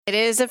It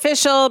is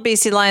official.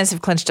 BC Lions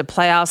have clinched a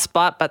playoff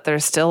spot, but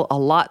there's still a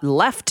lot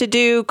left to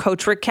do.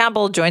 Coach Rick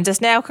Campbell joins us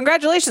now.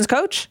 Congratulations,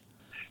 Coach.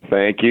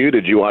 Thank you.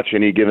 Did you watch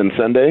Any Given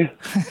Sunday?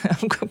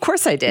 Of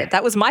course I did.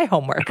 That was my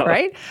homework,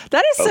 right?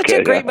 That is such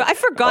a great movie. I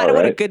forgot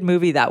what a good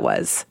movie that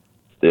was.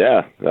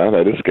 Yeah,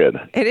 that is good.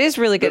 It is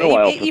really good.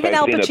 Even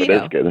Al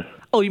Pacino.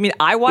 Oh, you mean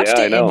I watched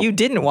it and you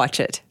didn't watch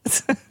it?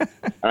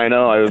 I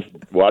know. I was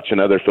watching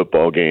other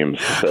football games.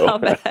 So. I'll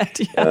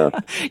bet. Yeah.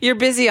 You're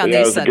busy on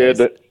these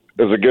Sundays.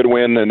 It was a good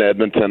win in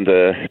Edmonton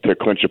to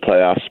clinch a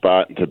playoff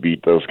spot and to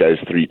beat those guys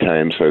 3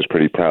 times. So I was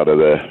pretty proud of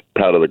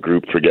the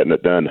group for getting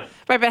it done.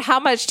 Right, but how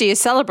much do you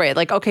celebrate?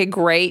 Like, okay,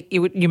 great,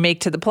 you make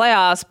to the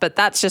playoffs, but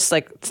that's just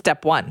like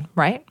step one,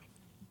 right?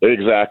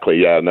 Exactly.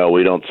 Yeah. No,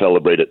 we don't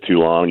celebrate it too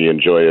long. You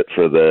enjoy it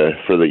for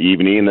the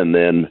evening, and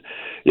then,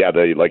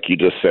 like you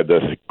just said,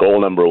 the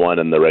goal number 1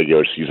 in the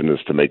regular season is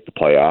to make the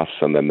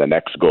playoffs, and then the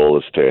next goal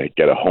is to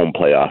get a home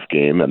playoff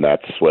game, and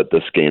that's what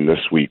this game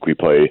this week we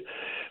play.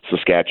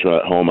 Saskatchewan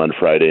at home on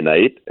Friday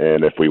night,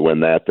 and if we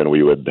win that, then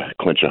we would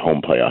clinch a home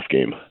playoff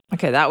game.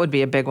 Okay, that would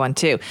be a big one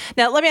too.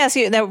 Now, let me ask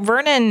you. Now,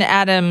 Vernon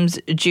Adams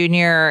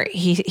Jr.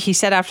 He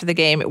said after the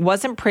game, it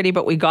wasn't pretty,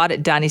 but we got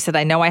it done. He said,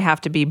 "I know I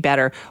have to be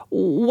better."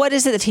 What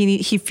is it that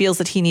he feels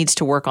that he needs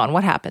to work on?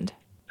 What happened?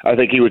 I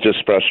think he was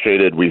just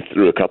frustrated. We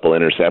threw a couple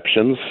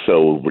interceptions,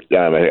 so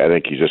I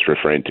think he's just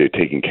referring to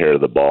taking care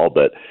of the ball,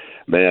 but.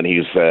 Man,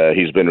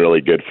 he's been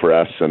really good for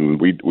us,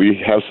 and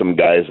we have some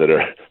guys that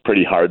are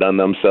pretty hard on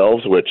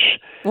themselves, which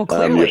you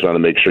just want to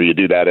make sure you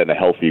do that in a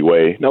healthy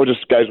way. No,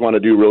 just guys want to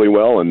do really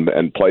well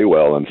and play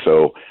well, and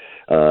so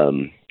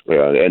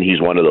and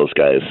he's one of those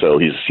guys. So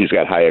he's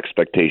got high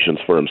expectations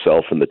for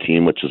himself and the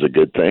team, which is a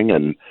good thing,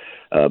 and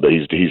but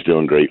he's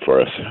doing great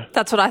for us.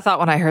 That's what I thought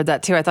when I heard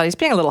that too. I thought he's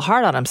being a little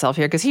hard on himself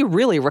here because he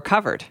really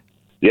recovered.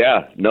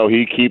 Yeah, no,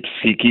 he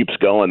keeps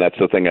going. That's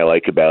the thing I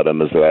like about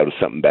him is that if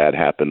something bad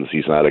happens,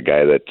 he's not a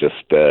guy that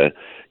just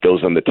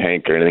goes on the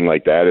tank or anything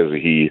like that. Is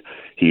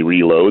he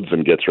reloads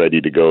and gets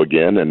ready to go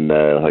again. And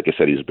like I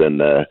said, he's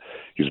been a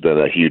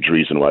huge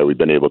reason why we've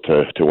been able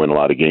to win a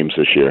lot of games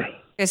this year.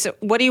 Okay, so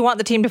what do you want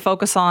the team to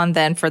focus on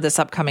then for this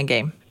upcoming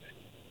game?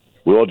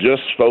 We'll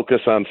just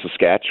focus on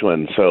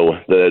Saskatchewan. So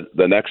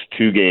the next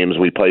 2 games,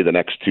 we play the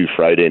next 2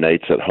 Friday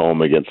nights at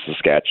home against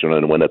Saskatchewan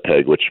and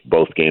Winnipeg, which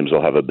both games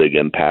will have a big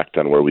impact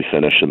on where we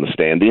finish in the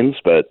standings.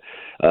 But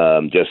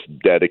just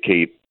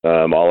dedicate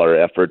all our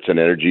efforts and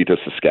energy to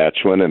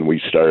Saskatchewan, and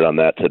we start on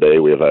that today.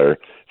 We have our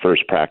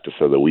first practice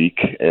of the week,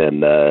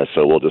 and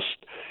so we'll just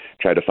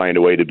try to find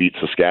a way to beat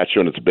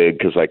Saskatchewan. It's big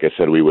because, like I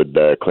said, we would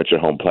clinch a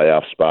home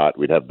playoff spot.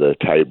 We'd have the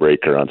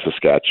tiebreaker on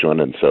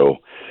Saskatchewan, and so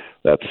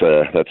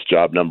that's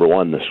job number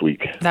 1 this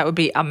week. That would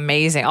be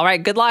amazing. All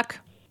right, good luck.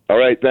 All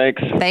right,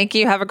 thanks. Thank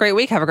you. Have a great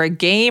week. Have a great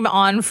game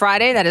on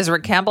Friday. That is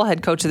Rick Campbell,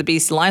 head coach of the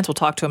BC Lions. We'll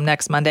talk to him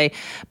next Monday.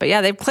 But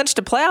yeah, they've clinched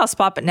a playoff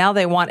spot, but now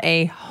they want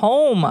a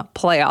home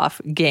playoff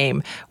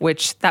game,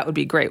 which that would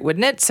be great,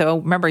 wouldn't it? So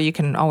remember, you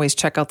can always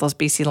check out those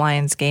BC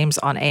Lions games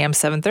on AM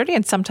 730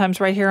 and sometimes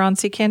right here on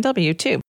CKNW too.